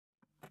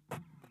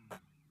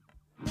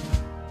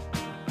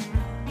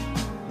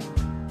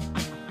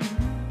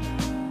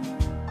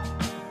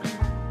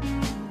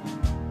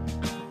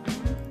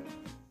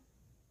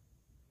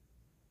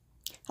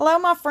Hello,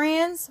 my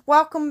friends.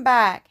 Welcome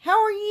back.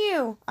 How are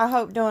you? I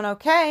hope doing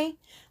okay.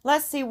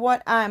 Let's see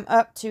what I'm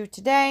up to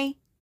today.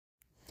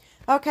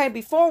 Okay,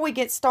 before we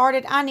get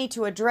started, I need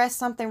to address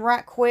something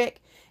right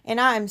quick, and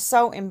I am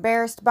so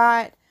embarrassed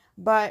by it,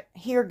 but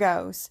here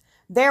goes.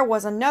 There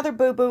was another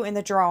boo-boo in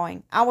the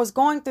drawing. I was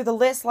going through the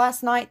list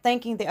last night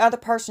thinking the other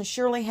person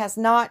surely has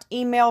not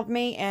emailed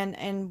me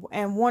and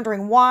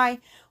wondering why.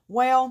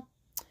 Well,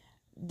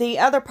 the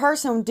other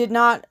person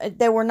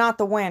they were not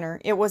the winner.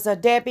 It was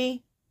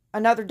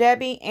another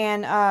Debbie,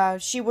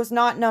 and she was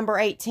not number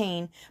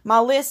 18. My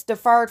list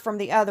deferred from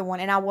the other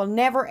one, and I will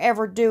never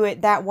ever do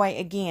it that way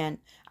again.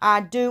 I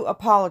do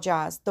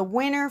apologize. The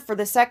winner for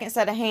the second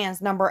set of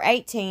hands, number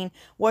 18,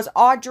 was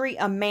Audrey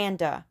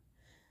Amanda.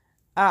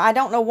 I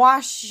don't know why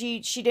she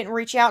didn't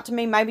reach out to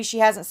me. Maybe she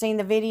hasn't seen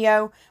the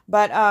video.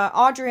 But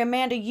Audrey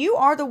Amanda, you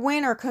are the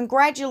winner.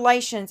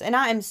 Congratulations. And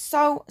I am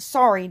so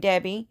sorry,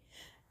 Debbie.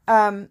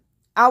 I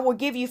will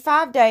give you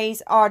 5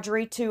 days,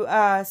 Audrey,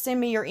 to send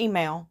me your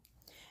email.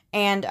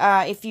 And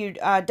if you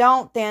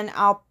don't, then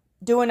I'll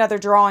do another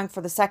drawing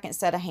for the second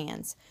set of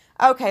hands.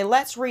 Okay,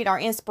 let's read our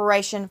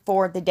inspiration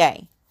for the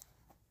day.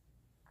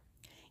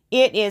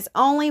 It is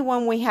only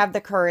when we have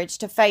the courage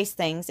to face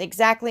things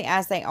exactly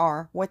as they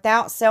are,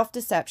 without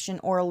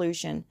self-deception or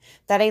illusion,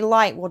 that a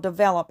light will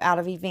develop out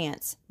of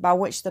events by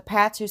which the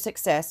path to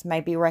success may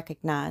be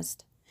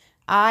recognized.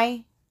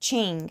 I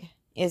Ching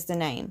is the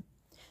name.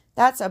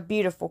 That's a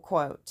beautiful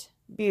quote.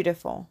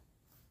 Beautiful.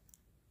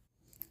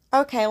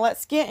 Okay,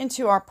 let's get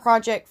into our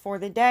project for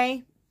the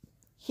day.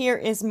 Here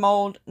is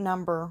mold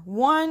number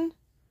 1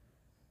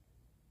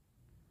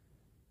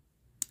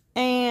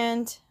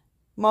 and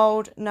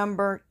mold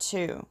number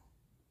 2.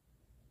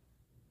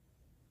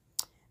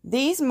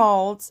 These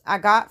molds I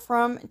got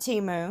from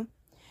Temu,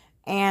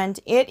 and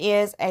it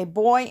is a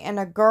boy and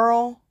a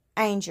girl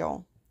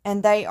angel,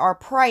 and they are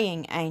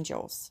praying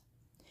angels.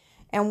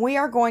 And we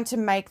are going to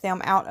make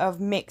them out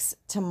of mix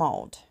to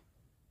mold.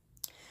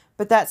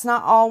 But that's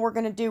not all we're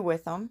going to do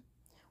with them.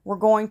 We're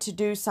going to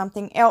do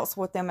something else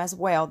with them as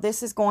well.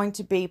 This is going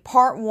to be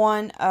part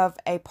 1 of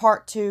a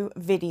part 2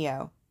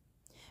 video,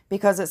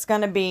 because it's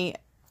going to be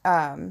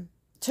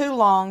too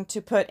long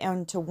to put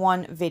into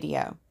one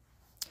video.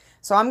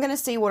 So I'm going to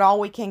see what all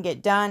we can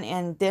get done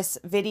in this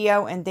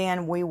video, and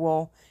then we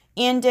will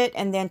end it,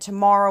 and then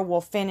tomorrow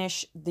we'll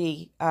finish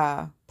the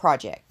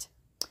project.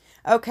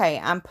 Okay,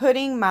 I'm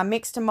putting my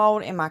mix to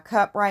mold in my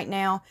cup right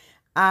now.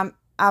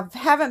 I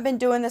haven't been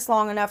doing this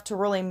long enough to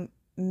really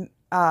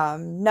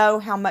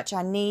know how much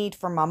I need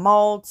for my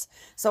molds,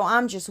 so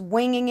I'm just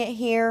winging it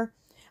here.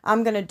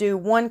 I'm going to do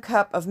 1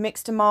 cup of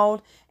mix to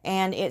mold,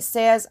 and it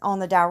says on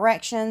the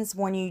directions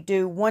when you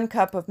do 1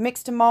 cup of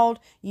mix to mold,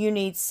 you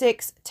need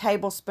 6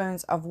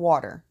 tablespoons of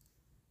water.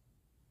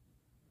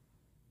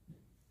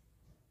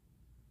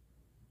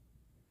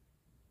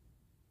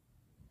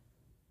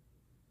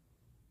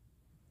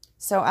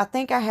 So I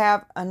think I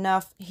have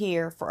enough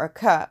here for a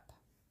cup.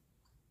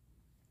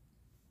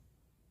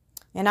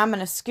 And I'm going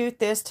to scoot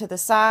this to the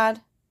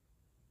side.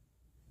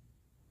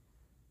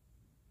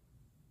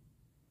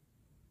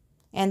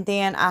 And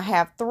then I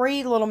have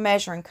 3 little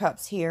measuring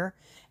cups here,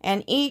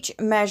 and each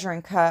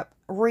measuring cup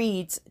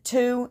reads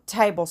 2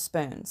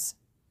 tablespoons.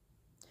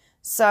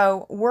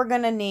 So we're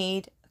going to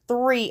need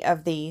 3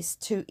 of these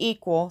to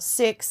equal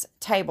 6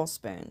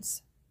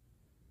 tablespoons.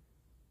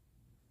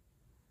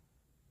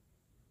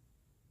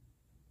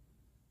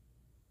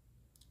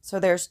 So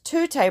there's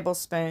 2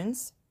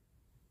 tablespoons.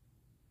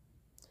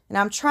 And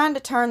I'm trying to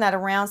turn that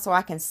around so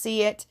I can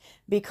see it,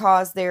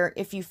 because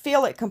if you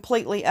fill it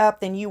completely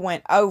up, then you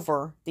went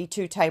over the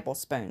 2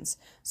 tablespoons.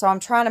 So I'm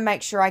trying to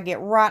make sure I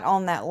get right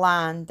on that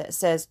line that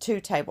says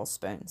 2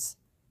 tablespoons.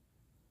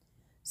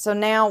 So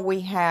now we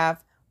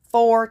have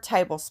 4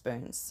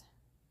 tablespoons.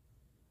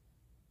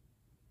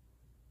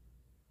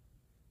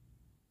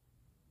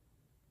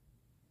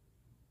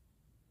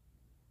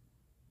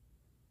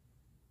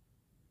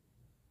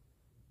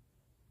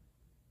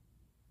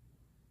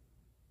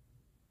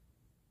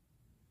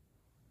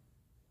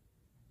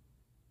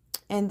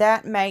 And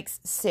that makes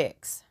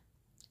 6.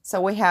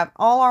 So we have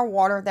all our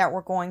water that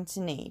we're going to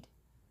need.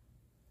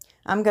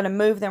 I'm going to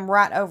move them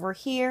right over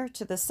here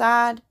to the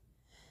side.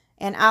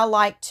 And I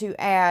like to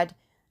add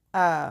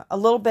a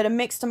little bit of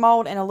mix to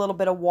mold and a little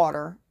bit of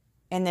water,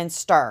 and then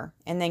stir.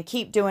 And then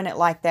keep doing it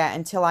like that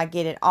until I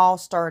get it all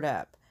stirred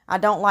up. I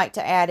don't like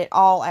to add it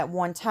all at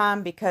one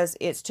time because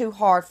it's too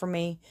hard for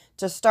me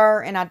to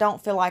stir, and I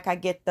don't feel like I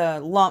get the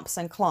lumps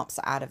and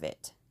clumps out of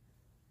it.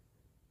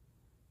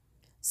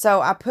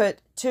 So I put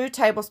 2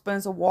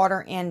 tablespoons of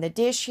water in the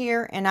dish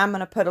here, and I'm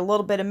going to put a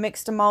little bit of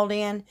mix to mold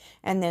in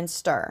and then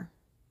stir.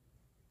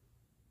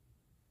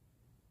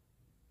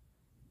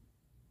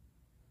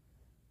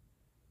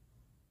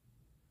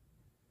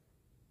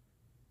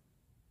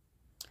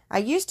 I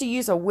used to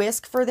use a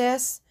whisk for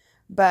this,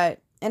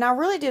 and I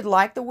really did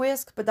like the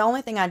whisk, but the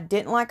only thing I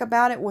didn't like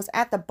about it was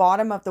at the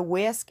bottom of the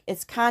whisk,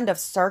 it's kind of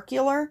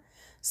circular,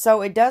 so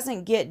it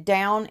doesn't get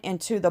down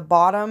into the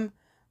bottom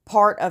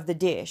part of the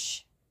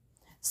dish.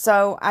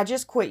 So I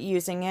just quit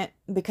using it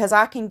because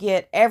I can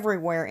get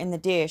everywhere in the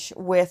dish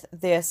with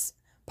this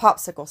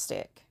popsicle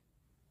stick.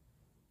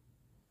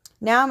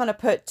 Now I'm going to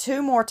put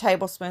 2 more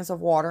tablespoons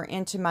of water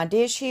into my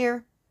dish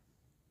here.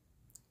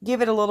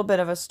 Give it a little bit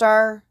of a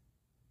stir.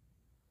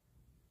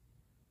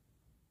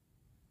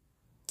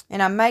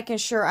 And I'm making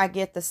sure I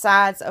get the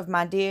sides of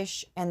my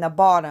dish and the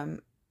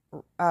bottom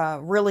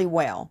really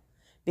well,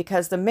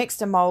 because the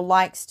mix-and-mold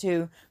likes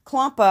to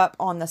clump up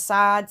on the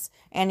sides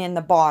and in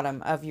the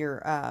bottom of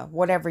your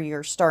whatever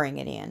you're stirring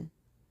it in.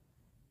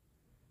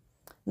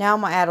 Now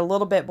I'm going to add a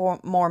little bit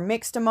more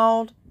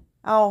mix-and-mold.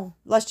 Oh,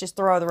 let's just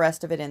throw the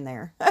rest of it in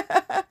there.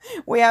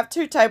 We have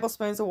 2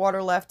 tablespoons of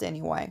water left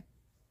anyway.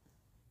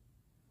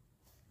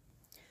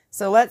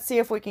 So let's see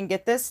if we can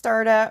get this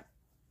stirred up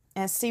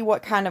and see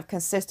what kind of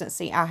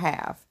consistency I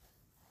have.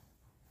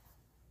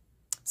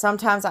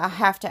 Sometimes I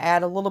have to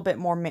add a little bit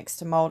more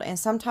mix-and-mold, and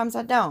sometimes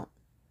I don't.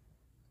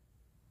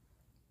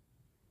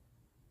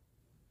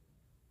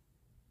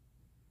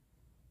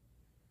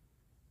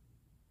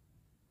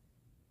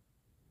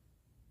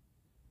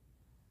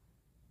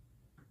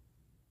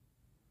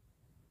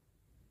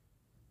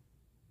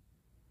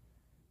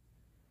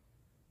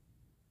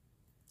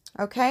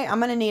 Okay, I'm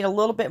going to need a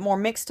little bit more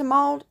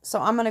mix-and-mold, so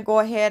I'm going to go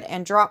ahead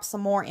and drop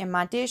some more in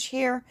my dish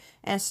here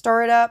and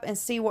stir it up and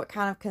see what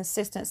kind of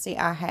consistency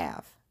I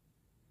have.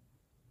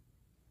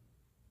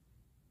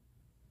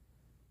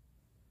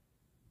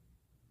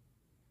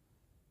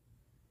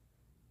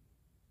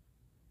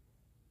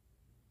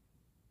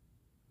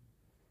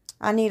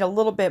 I need a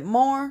little bit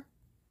more.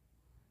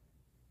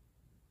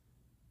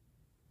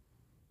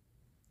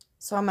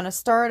 So I'm going to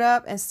stir it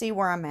up and see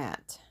where I'm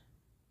at.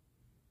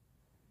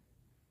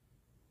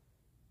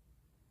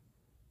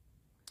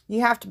 You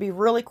have to be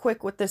really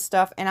quick with this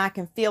stuff, and I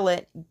can feel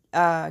it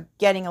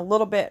getting a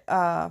little bit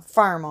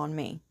firm on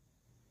me.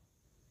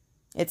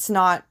 It's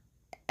not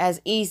as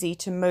easy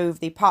to move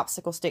the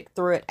popsicle stick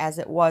through it as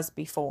it was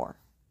before.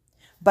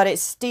 But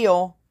it's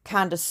still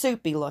kind of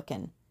soupy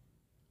looking.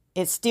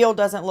 It still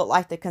doesn't look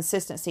like the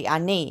consistency I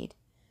need.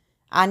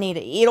 I need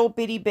a little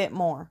bitty bit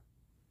more.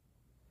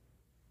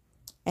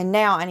 And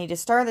now I need to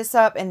stir this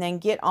up and then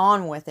get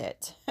on with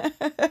it.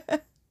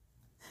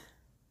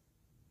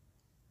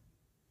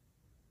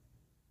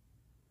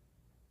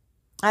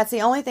 That's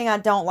the only thing I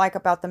don't like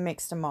about the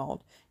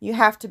mix-and-mold. You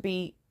have to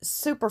be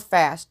super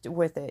fast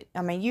with it.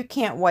 I mean, you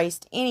can't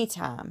waste any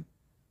time.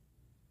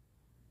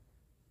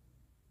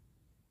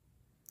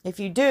 If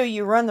you do,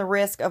 you run the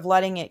risk of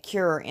letting it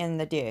cure in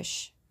the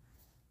dish.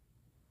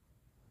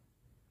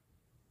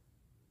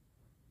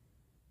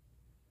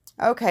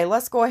 Okay,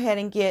 let's go ahead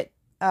and get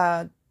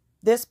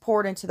this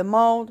poured into the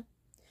mold.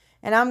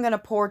 And I'm going to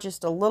pour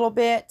just a little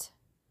bit.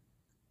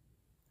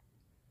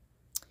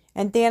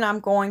 And then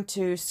I'm going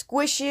to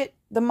squish it,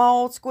 the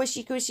mold,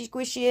 squishy, squishy,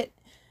 squishy it.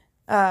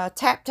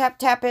 Tap, tap,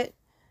 tap it.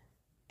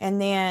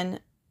 And then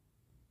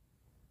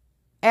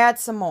add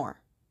some more.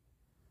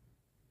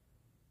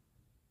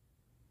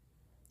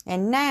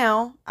 And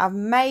now I've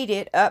made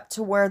it up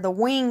to where the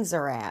wings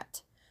are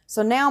at.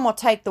 So now I'm going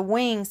to take the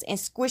wings and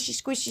squishy,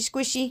 squishy,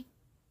 squishy.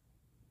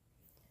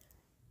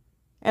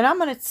 And I'm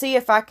going to see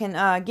if I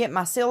can get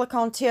my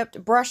silicone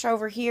tipped brush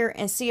over here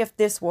and see if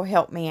this will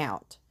help me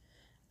out.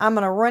 I'm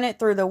going to run it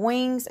through the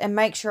wings and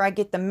make sure I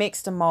get the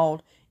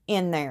mix-and-mold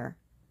in there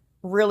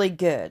really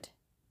good.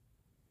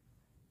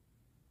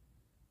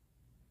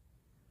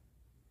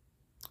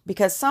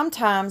 Because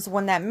sometimes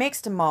when that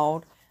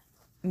mix-and-mold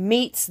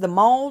meets the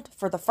mold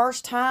for the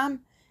first time,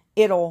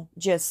 it'll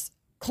just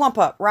clump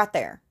up right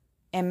there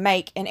and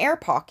make an air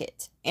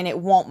pocket and it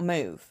won't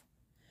move.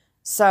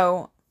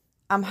 So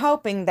I'm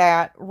hoping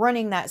that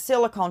running that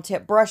silicone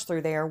tip brush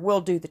through there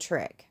will do the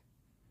trick.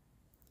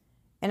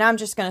 And I'm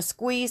just going to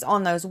squeeze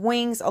on those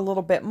wings a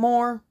little bit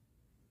more.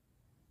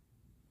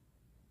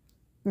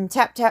 And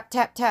tap, tap,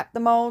 tap, tap the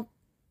mold.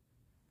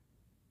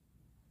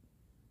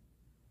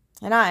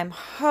 And I am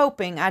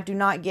hoping I do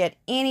not get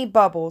any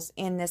bubbles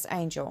in this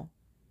angel.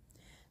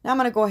 Now I'm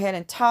going to go ahead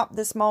and top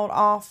this mold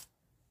off.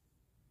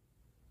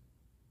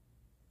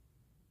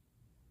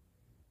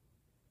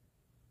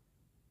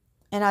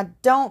 And I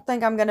don't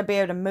think I'm going to be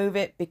able to move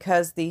it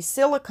because the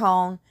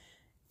silicone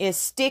is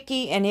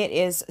sticky and it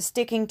is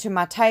sticking to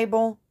my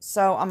table.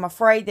 So I'm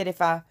afraid that if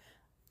I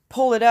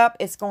pull it up,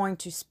 it's going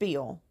to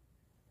spill.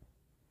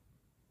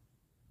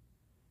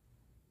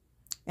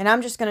 And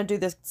I'm just going to do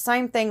the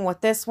same thing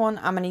with this one.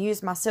 I'm going to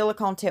use my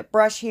silicone tip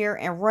brush here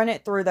and run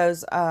it through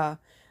those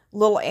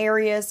little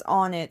areas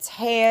on its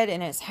head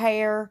and its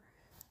hair.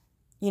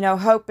 You know,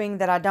 hoping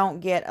that I don't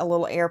get a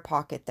little air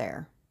pocket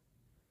there.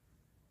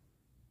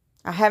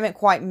 I haven't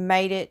quite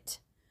made it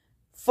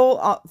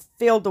full,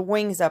 filled the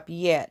wings up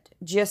yet.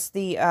 Just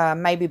the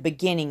maybe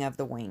beginning of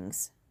the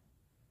wings.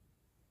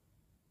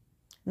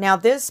 Now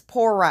this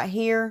pour right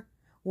here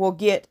will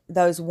get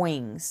those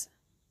wings.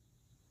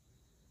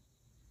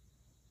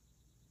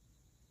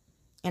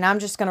 And I'm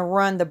just going to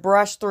run the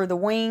brush through the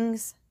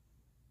wings.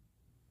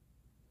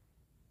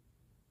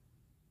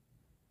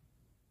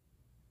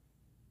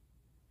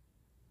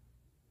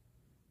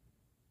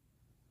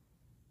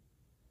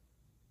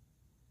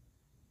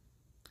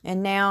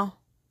 And now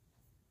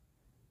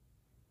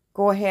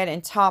go ahead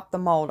and top the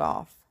mold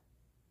off.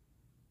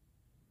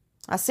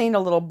 I seen a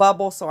little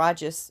bubble, so I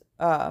just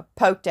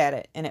poked at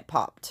it and it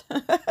popped.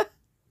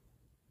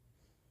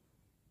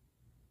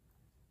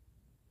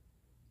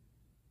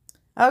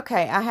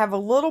 Okay, I have a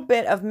little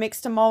bit of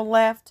mix-to-mold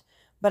left,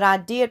 but I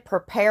did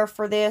prepare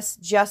for this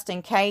just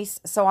in case.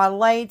 So I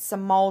laid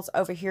some molds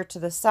over here to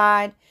the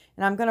side,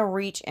 and I'm going to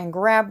reach and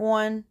grab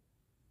one.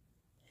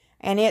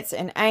 And it's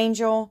an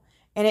angel,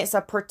 and it's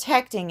a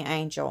protecting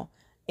angel.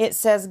 It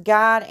says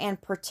guide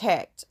and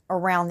protect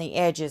around the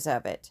edges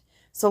of it.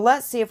 So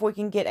let's see if we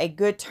can get a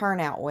good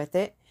turnout with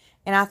it.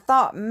 And I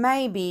thought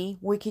maybe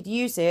we could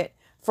use it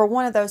for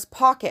one of those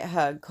pocket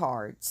hug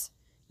cards.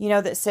 You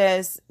know, that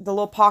says the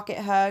little pocket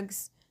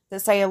hugs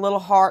that say a little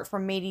heart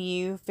from me to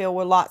you, filled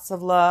with lots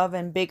of love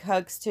and big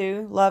hugs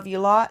too. Love you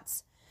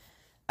lots.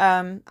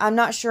 I'm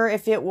not sure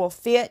if it will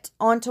fit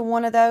onto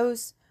one of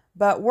those,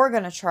 but we're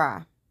going to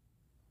try.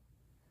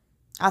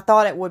 I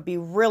thought it would be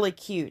really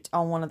cute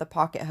on one of the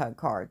pocket hug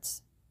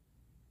cards.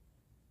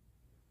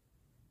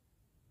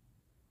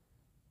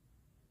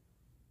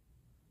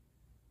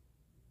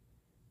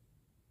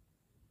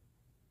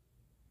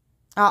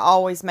 I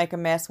always make a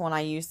mess when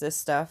I use this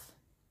stuff.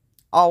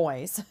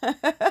 Always.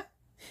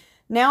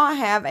 Now I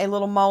have a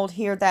little mold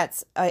here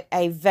that's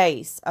a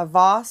vase, a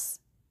vase.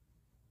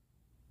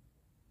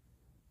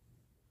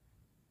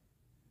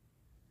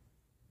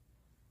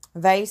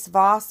 Vase,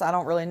 vase, I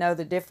don't really know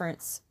the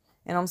difference.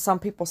 And some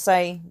people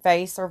say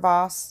vase or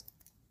vase.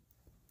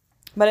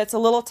 But it's a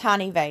little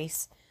tiny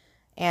vase.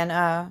 And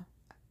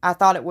I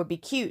thought it would be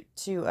cute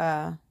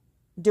to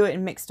do it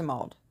in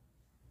mix-to-mold.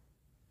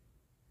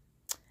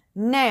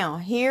 Now,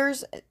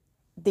 here's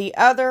the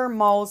other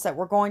molds that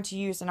we're going to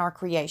use in our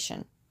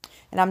creation.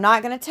 And I'm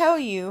not going to tell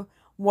you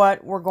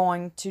what we're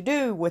going to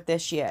do with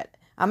this yet.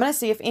 I'm going to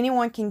see if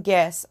anyone can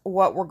guess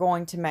what we're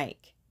going to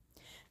make.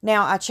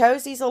 Now, I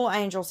chose these little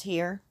angels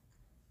here.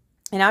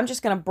 And I'm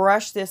just going to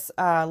brush this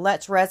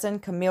Let's Resin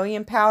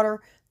Chameleon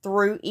powder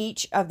through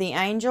each of the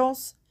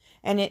angels.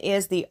 And it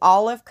is the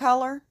olive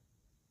color.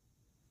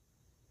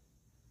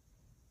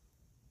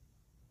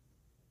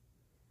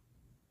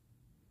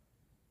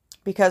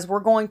 Because we're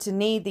going to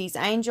need these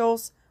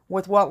angels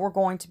with what we're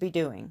going to be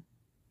doing.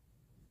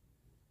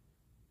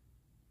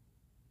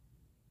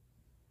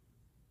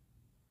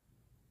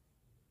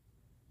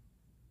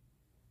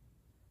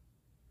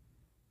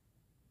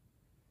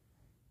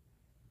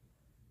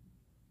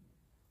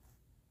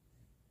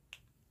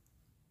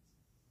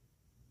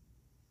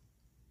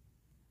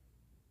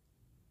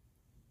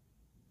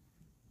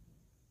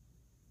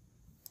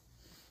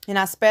 And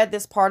I sped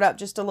this part up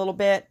just a little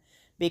bit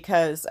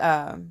because,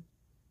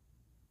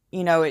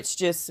 you know, it's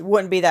just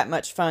wouldn't be that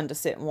much fun to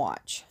sit and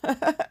watch.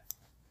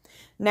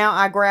 Now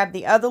I grabbed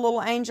the other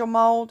little angel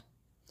mold.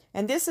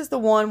 And this is the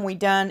one we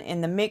done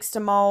in the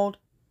mix-to-mold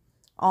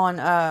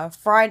on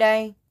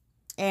Friday.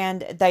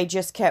 And they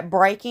just kept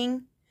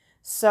breaking.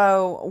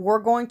 So we're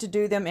going to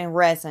do them in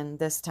resin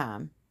this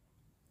time.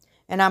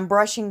 And I'm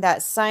brushing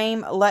that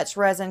same Let's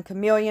Resin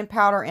Chameleon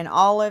powder in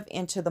olive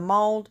into the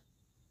mold.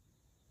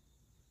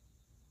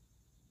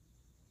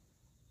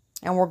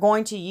 And we're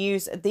going to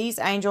use these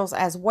angels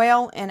as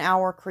well in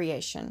our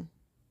creation.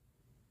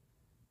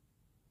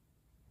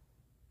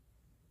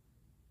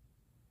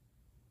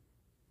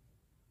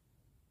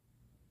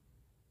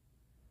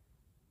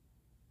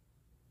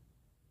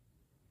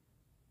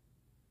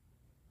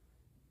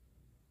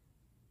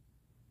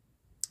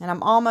 And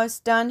I'm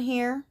almost done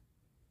here.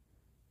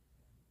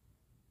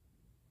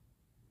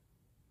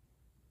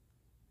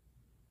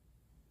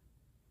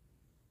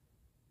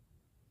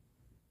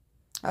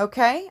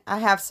 Okay, I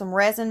have some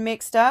resin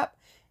mixed up,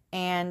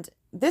 and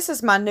this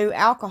is my new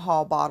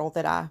alcohol bottle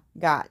that I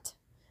got,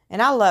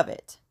 and I love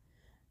it.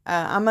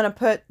 I'm going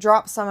to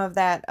drop some of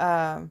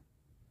that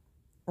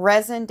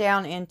resin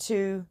down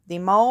into the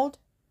mold.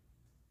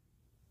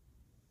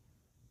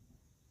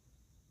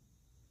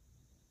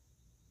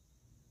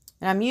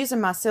 And I'm using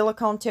my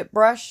silicone tip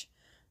brush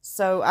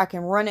so I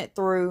can run it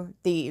through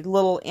the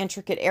little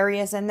intricate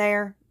areas in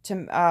there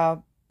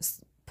to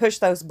push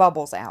those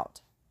bubbles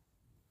out.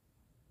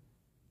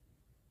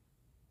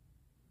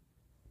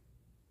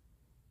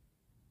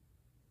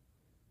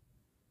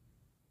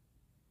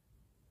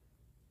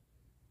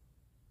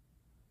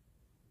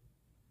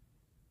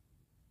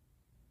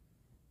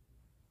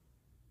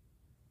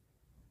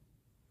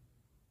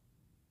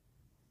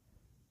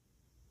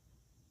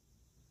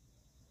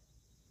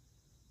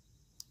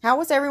 How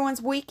was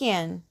everyone's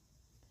weekend?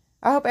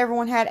 I hope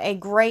everyone had a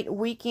great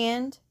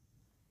weekend.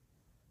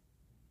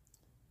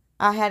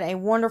 I had a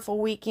wonderful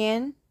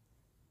weekend.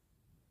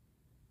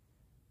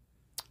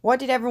 What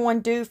did everyone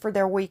do for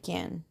their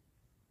weekend?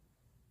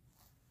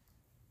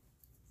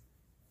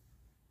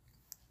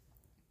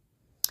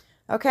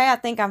 Okay, I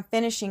think I'm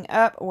finishing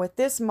up with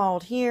this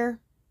mold here.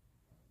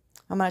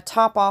 I'm going to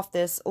top off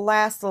this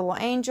last little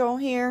angel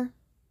here.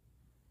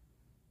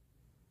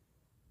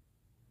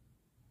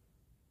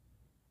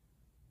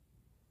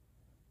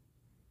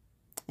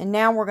 And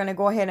now we're going to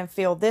go ahead and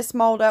fill this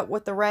mold up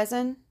with the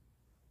resin.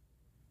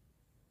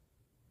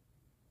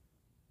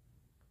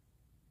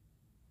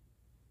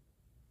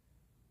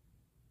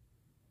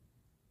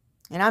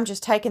 And I'm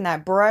just taking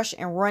that brush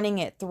and running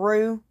it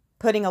through,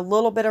 putting a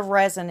little bit of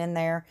resin in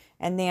there,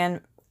 and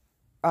then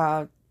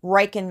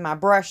raking my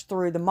brush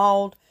through the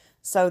mold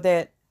so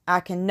that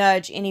I can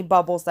nudge any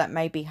bubbles that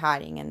may be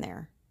hiding in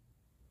there.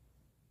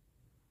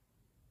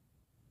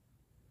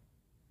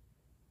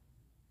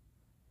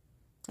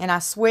 And I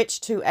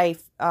switched to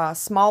a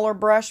smaller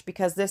brush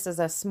because this is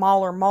a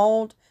smaller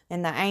mold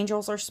and the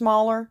angels are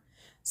smaller,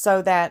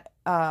 so that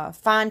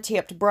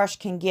fine-tipped brush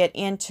can get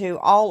into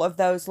all of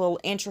those little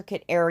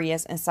intricate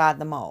areas inside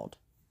the mold.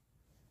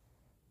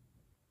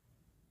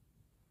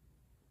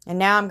 And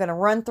now I'm going to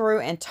run through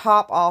and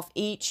top off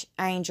each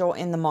angel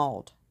in the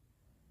mold.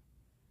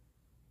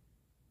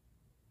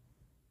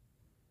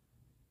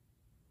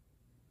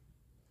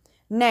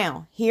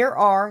 Now, here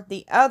are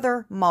the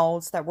other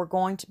molds that we're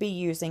going to be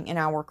using in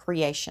our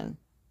creation.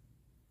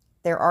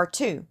 There are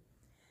 2.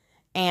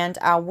 And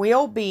I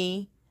will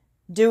be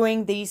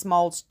doing these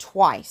molds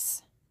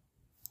twice.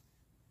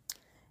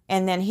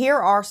 And then here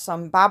are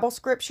some Bible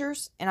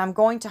scriptures, and I'm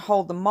going to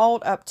hold the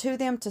mold up to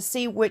them to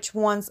see which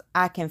ones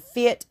I can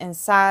fit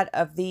inside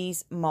of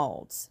these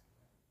molds.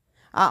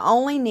 I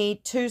only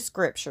need 2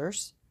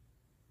 scriptures.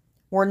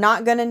 We're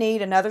not going to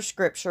need another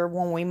scripture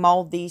when we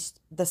mold these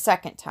the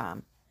second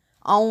time.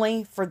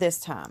 Only for this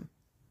time.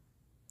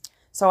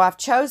 So I've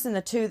chosen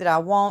the 2 that I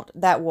want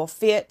that will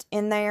fit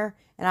in there,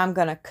 and I'm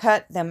going to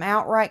cut them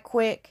out right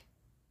quick.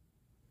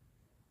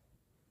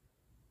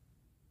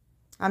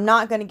 I'm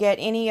not going to get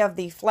any of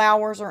the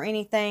flowers or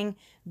anything,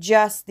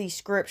 just the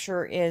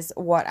scripture is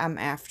what I'm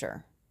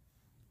after.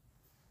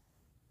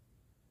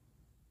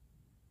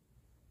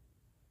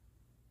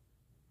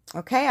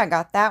 Okay, I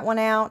got that one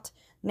out.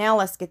 Now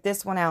let's get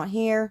this one out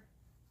here.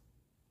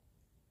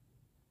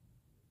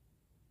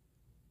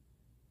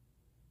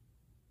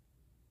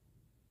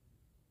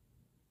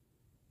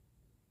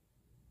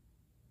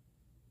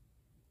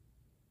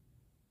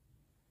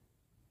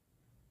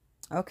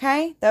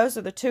 Okay, those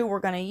are the 2 we're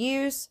going to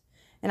use.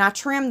 And I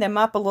trimmed them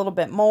up a little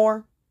bit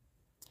more.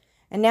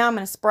 And now I'm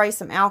going to spray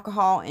some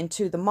alcohol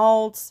into the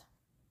molds.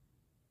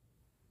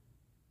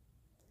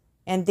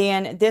 And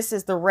then this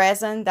is the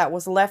resin that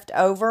was left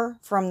over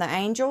from the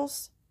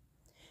angels.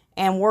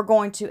 And we're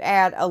going to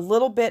add a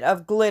little bit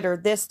of glitter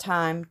this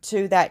time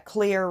to that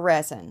clear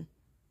resin.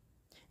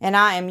 And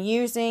I am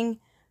using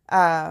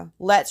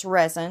Let's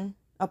Resin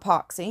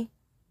Epoxy.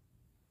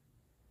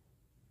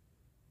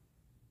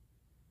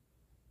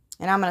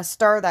 And I'm going to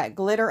stir that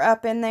glitter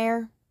up in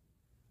there.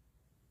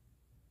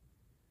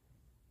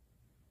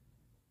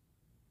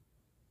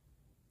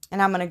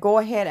 And I'm going to go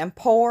ahead and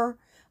pour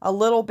a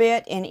little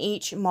bit in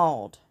each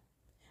mold.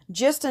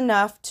 Just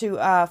enough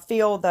to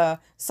fill the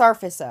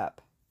surface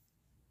up.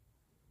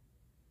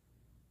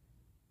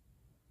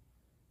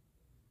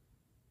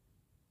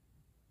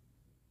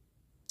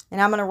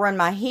 And I'm going to run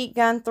my heat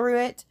gun through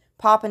it,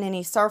 popping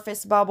any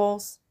surface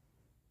bubbles.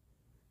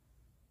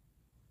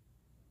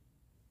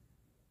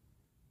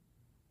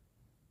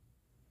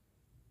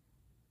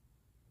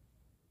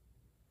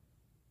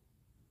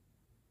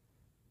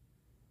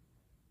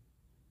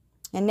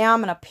 And now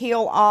I'm going to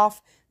peel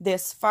off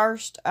this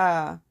first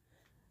Bible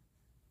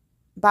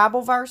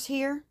verse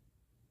here.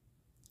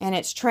 And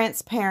it's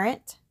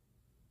transparent.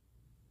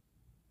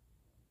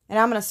 And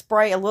I'm going to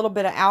spray a little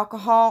bit of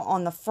alcohol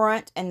on the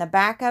front and the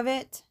back of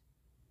it,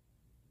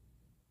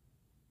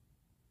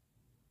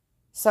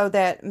 so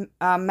that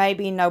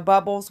maybe no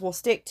bubbles will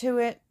stick to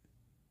it.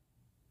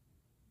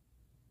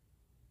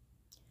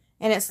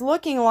 And it's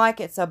looking like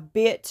it's a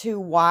bit too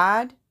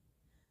wide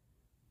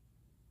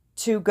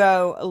to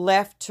go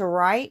left to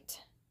right.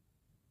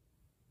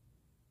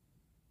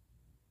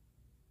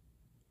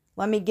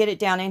 Let me get it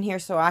down in here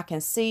so I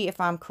can see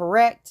if I'm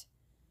correct.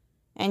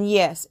 And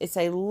yes, it's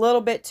a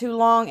little bit too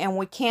long and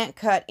we can't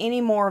cut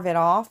any more of it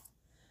off.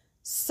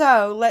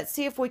 So let's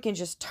see if we can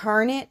just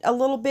turn it a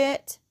little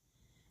bit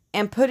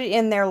and put it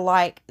in there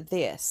like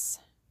this.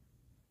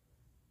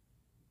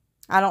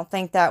 I don't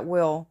think that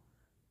will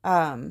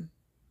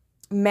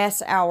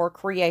mess our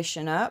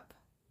creation up.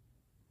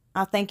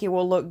 I think it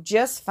will look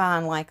just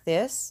fine like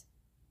this.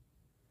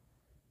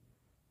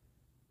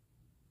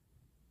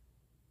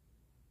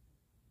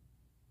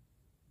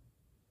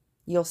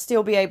 You'll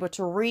still be able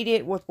to read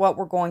it with what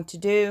we're going to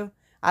do.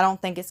 I don't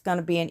think it's going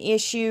to be an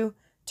issue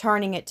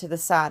turning it to the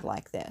side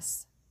like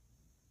this.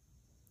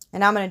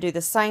 And I'm going to do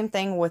the same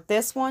thing with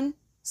this one.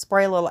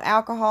 Spray a little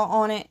alcohol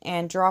on it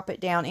and drop it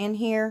down in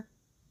here.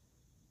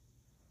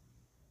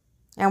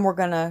 And we're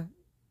going to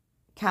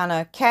kind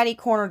of catty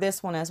corner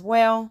this one as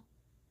well.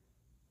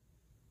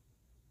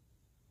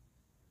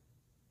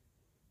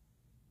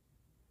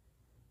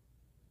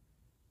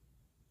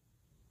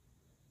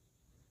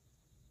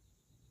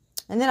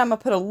 And then I'm going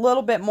to put a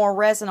little bit more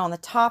resin on the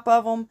top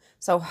of them,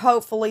 so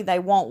hopefully they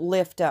won't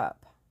lift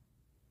up.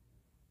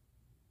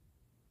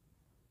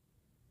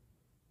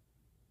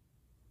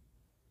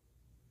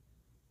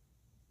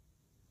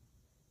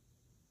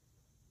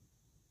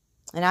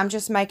 And I'm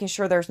just making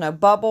sure there's no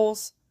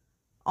bubbles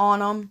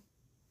on them.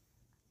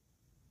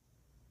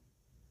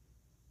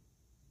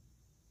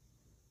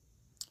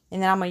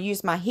 And then I'm going to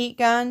use my heat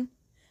gun,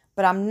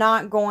 but I'm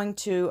not going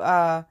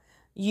to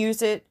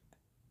use it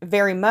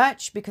very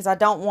much because I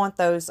don't want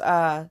those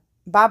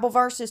Bible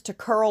verses to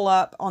curl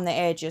up on the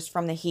edges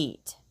from the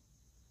heat.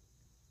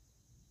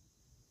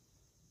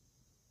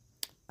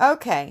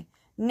 Okay,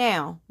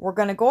 now we're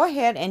going to go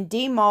ahead and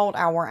demold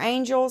our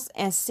angels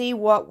and see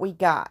what we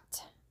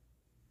got.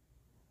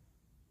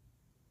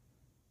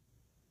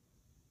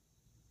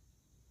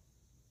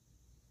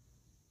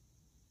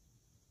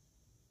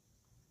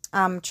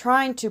 I'm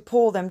trying to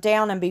pull them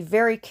down and be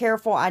very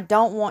careful. I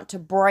don't want to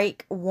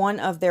break one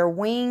of their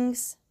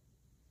wings.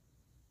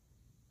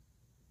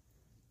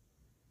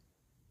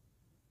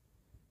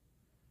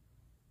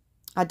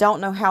 I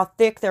don't know how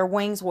thick their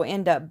wings will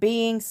end up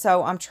being,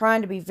 so I'm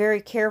trying to be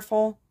very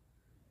careful.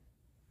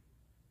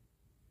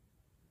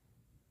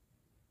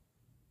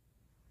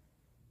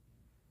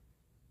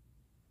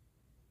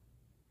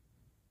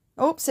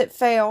 Oops, it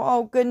fell.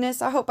 Oh,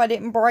 goodness. I hope I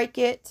didn't break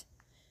it.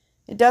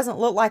 It doesn't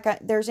look like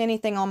there's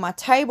anything on my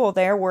table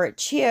there where it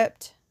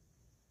chipped.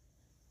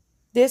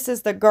 This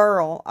is the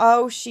girl.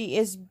 Oh, she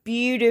is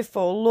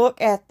beautiful.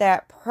 Look at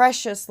that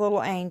precious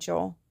little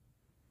angel.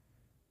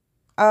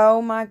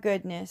 Oh, my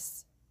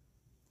goodness.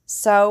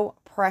 So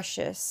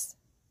precious.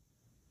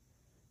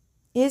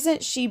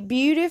 Isn't she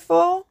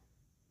beautiful?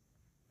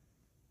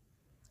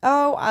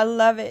 Oh, I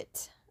love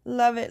it.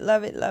 Love it,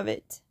 love it, love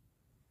it.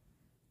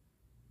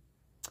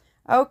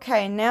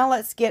 Okay, now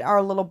let's get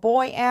our little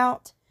boy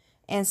out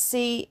and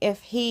see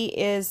if he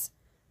is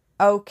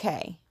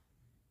okay.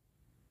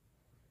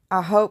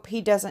 I hope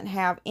he doesn't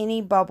have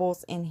any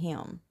bubbles in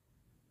him.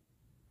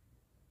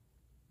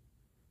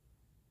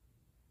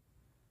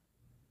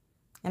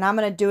 And I'm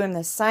going to do him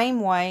the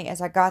same way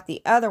as I got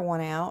the other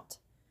one out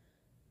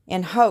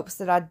in hopes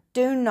that I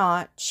do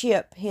not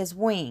chip his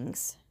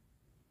wings.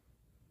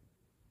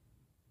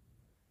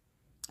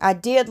 I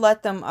did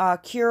let them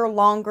cure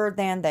longer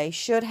than they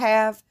should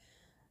have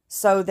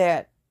so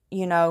that,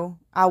 you know,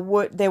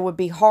 they would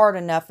be hard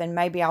enough and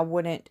maybe I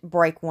wouldn't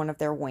break one of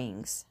their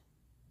wings.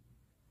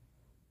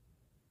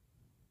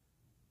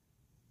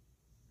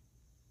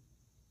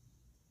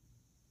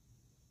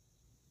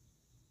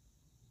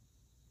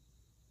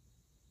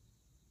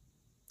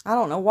 I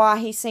don't know why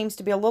he seems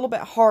to be a little bit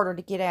harder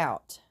to get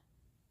out.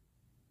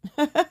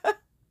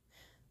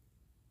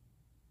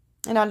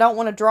 And I don't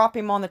want to drop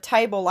him on the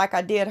table like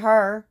I did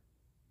her.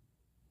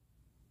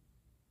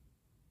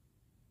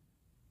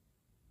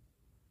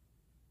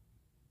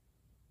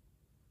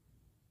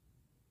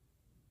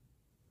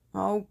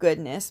 Oh,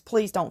 goodness.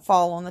 Please don't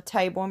fall on the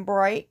table and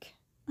break.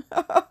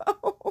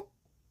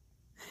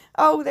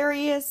 Oh, there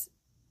he is.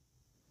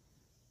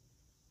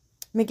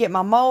 Let me get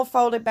my mold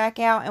folded back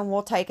out and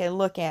we'll take a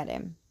look at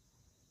him.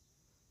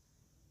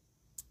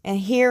 And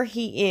here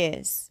he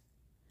is.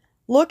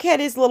 Look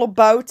at his little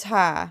bow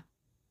tie.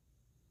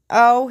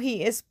 Oh,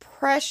 he is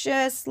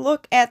precious.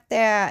 Look at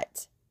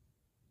that.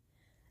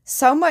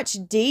 So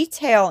much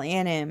detail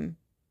in him.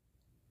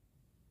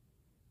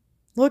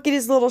 Look at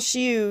his little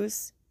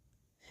shoes.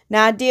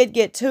 Now, I did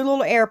get 2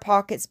 little air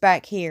pockets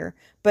back here,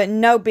 but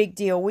no big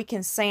deal. We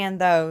can sand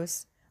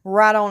those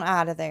right on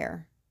out of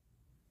there.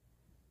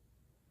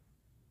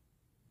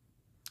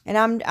 And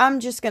I'm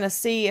just going to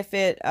see if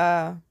it,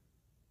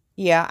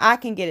 yeah, I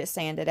can get it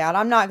sanded out.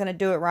 I'm not going to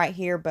do it right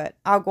here, but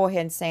I'll go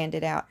ahead and sand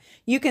it out.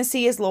 You can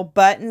see his little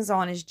buttons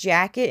on his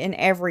jacket and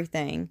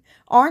everything.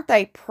 Aren't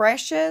they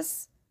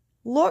precious?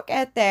 Look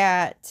at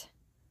that.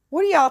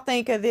 What do y'all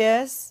think of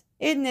this?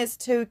 Isn't this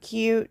too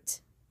cute?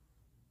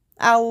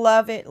 I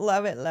love it,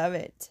 love it, love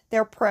it.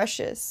 They're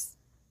precious.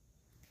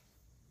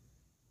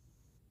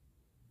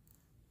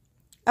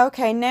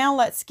 Okay, now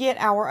let's get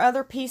our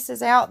other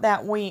pieces out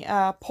that we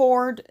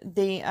poured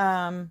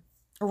the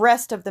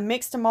rest of the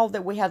mixed mold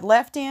that we had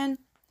left in.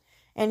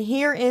 And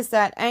here is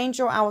that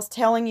angel I was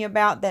telling you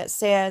about that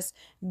says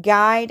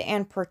guide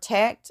and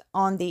protect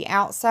on the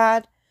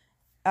outside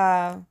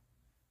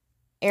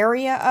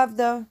area of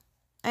the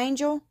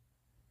angel.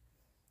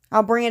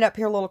 I'll bring it up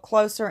here a little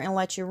closer and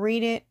let you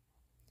read it.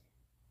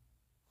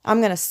 I'm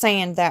going to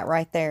sand that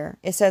right there.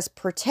 It says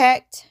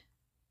protect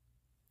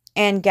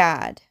and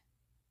guide.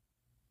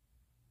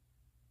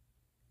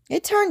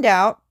 It turned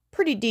out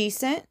pretty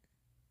decent.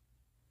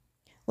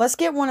 Let's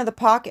get one of the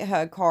pocket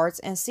hug cards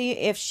and see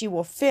if she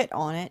will fit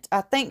on it.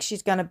 I think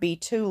she's going to be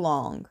too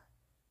long.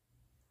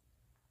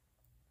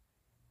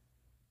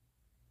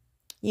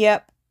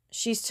 Yep,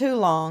 she's too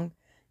long.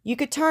 You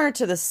could turn her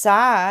to the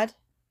side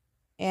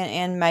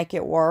and make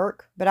it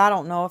work, but I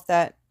don't know if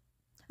that...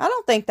 I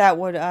don't think that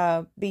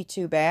would be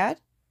too bad.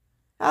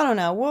 I don't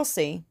know. We'll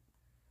see.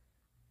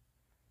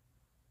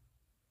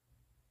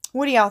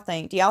 What do y'all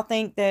think? Do y'all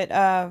think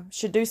that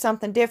should do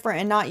something different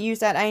and not use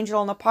that angel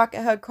on the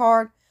pocket hug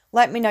card?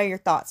 Let me know your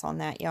thoughts on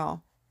that,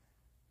 y'all.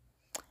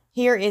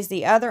 Here is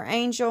the other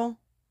angel.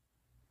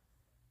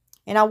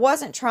 And I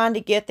wasn't trying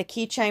to get the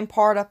keychain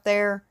part up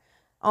there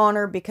on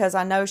her because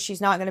I know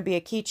she's not going to be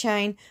a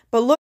keychain.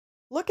 But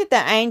look at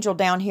the angel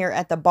down here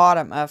at the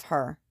bottom of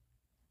her.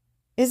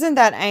 Isn't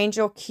that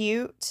angel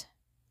cute?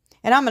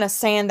 And I'm going to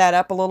sand that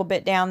up a little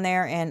bit down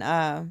there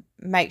and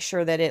make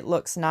sure that it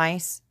looks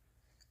nice.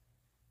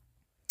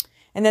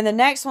 And then the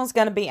next one's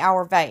going to be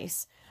our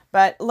vase.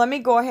 But let me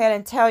go ahead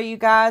and tell you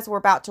guys, we're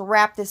about to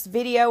wrap this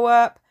video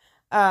up.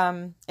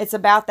 It's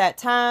about that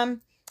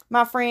time,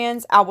 my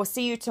friends. I will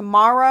see you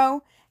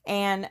tomorrow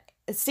and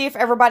see if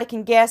everybody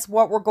can guess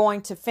what we're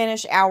going to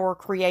finish our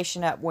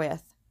creation up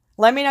with.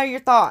 Let me know your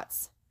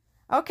thoughts.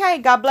 Okay,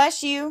 God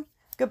bless you.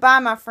 Goodbye,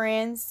 my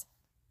friends.